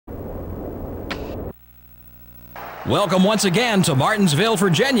Welcome once again to Martinsville,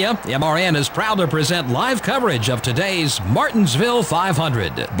 Virginia. MRN is proud to present live coverage of today's Martinsville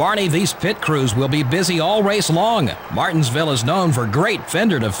 500. Barney, these pit crews will be busy all race long. Martinsville is known for great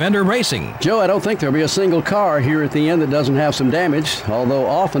fender-to-fender racing. Joe, I don't think there'll be a single car here at the end that doesn't have some damage, although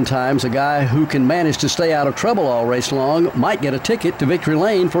oftentimes a guy who can manage to stay out of trouble all race long might get a ticket to victory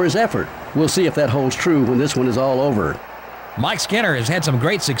lane for his effort. We'll see if that holds true when this one is all over. Mike Skinner has had some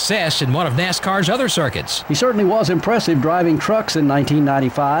great success in one of NASCAR's other circuits. He certainly was impressive driving trucks in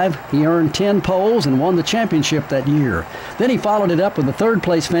 1995. He earned 10 poles and won the championship that year. Then he followed it up with a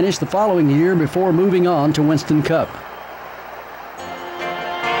third-place finish the following year before moving on to Winston Cup.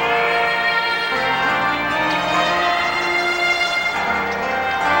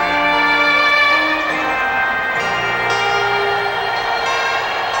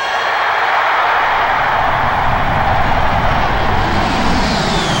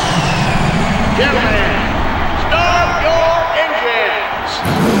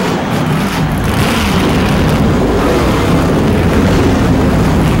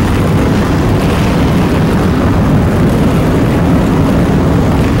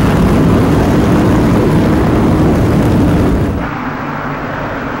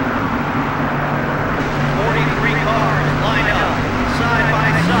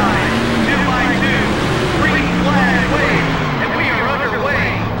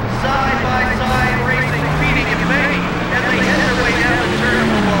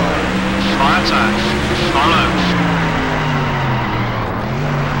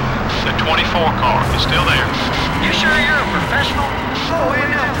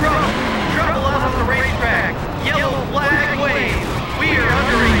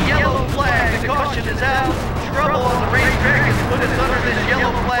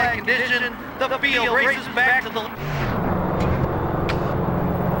 The field races back to the... Race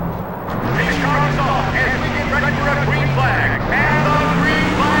car is off as we get ready for a green flag. And the green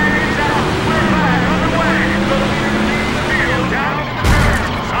flag is out. We're back underway. The leader leads the field down to the turn.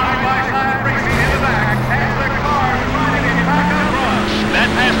 Side-by-side racing in the back as the car is running in back on run. That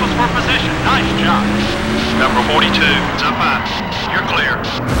pass was for position. Nice job. Number 42, it's up high. You're clear.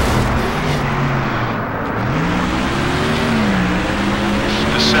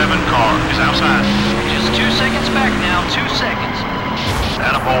 The 7 car is outside. Just 2 seconds back now, 2 seconds.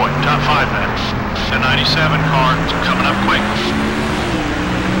 Attaboy, top 5 now. The 97 car is coming up quick.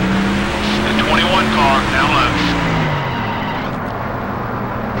 The 21 car down low.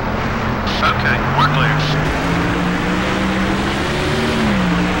 Okay, we're clear.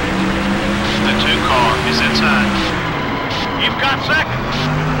 The 2 car is inside. You've got second.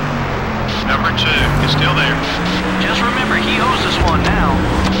 Number 2 is still there. Just remember, he owes us one now.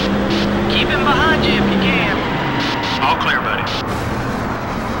 Keep him behind you if you can. All clear, buddy.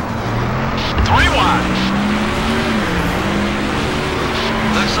 3 wide.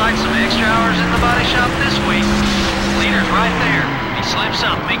 Looks like some extra hours in the body shop this week. Leader's right there. He slips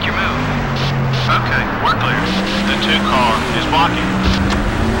up, make your move. Okay, we're clear. The 2 car is blocking.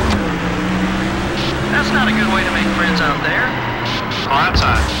 That's not a good way to make friends out there. Car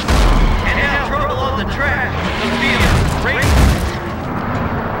outside. And now trouble on the track. The field race.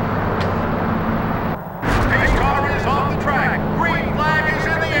 Race car is off the track. Green flag is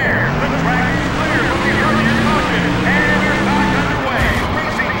in the air. The track is clear from the earlier caution. And we're back underway.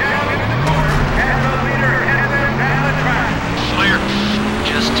 Racing down into the corner. And the leader heads them down the track. Clear.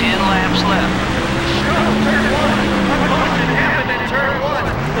 Just 10 laps left. Trouble, turn 1. A caution happened in turn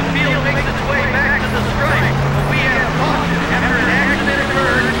 1. The field makes its way back to the stripe. But we have a caution after an accident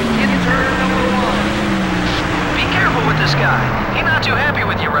occurred in turn number 1. Be careful with this guy. He's not too happy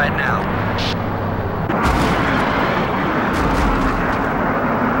with you right now.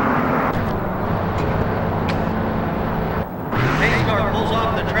 Pace car pulls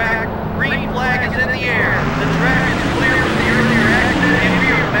off the track. Green flag is in the air. The track is clear from the earlier accident, and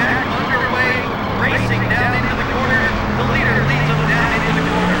we are back underway, racing down into the corner. The leader leads them down into the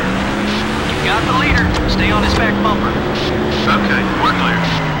corner. You got the leader. Stay on his back bumper. Okay, we're clear.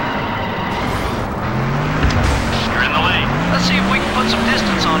 You're in the lead. Let's see if we can put some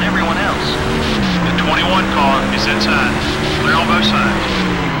distance on everyone else. The 21 car is inside. Clear on both sides.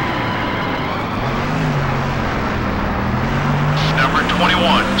 Number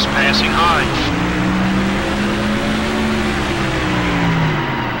 21 is passing high.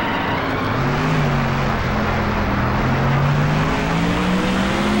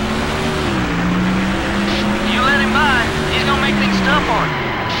 You let him by, he's gonna make things tough on you.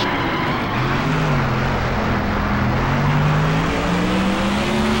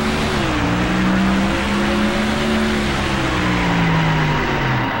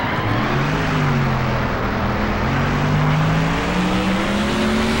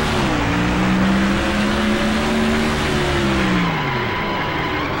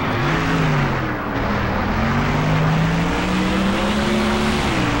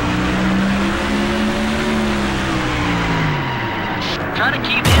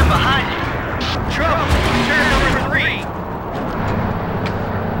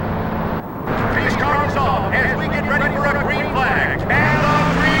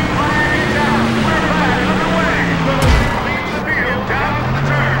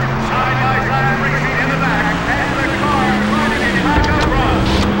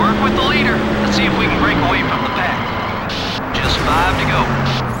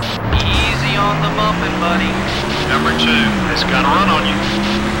 buddy. Number 2, it's got a run on you.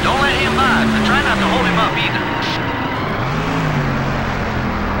 Don't let him by, but try not to hold him up either.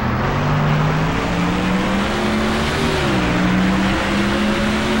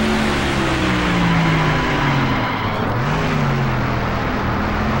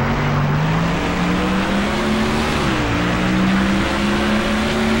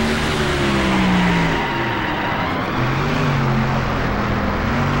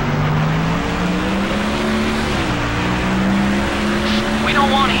 We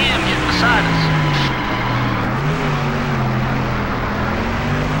don't want him getting beside us.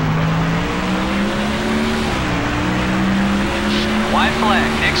 White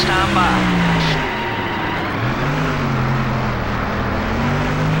flag, next time by.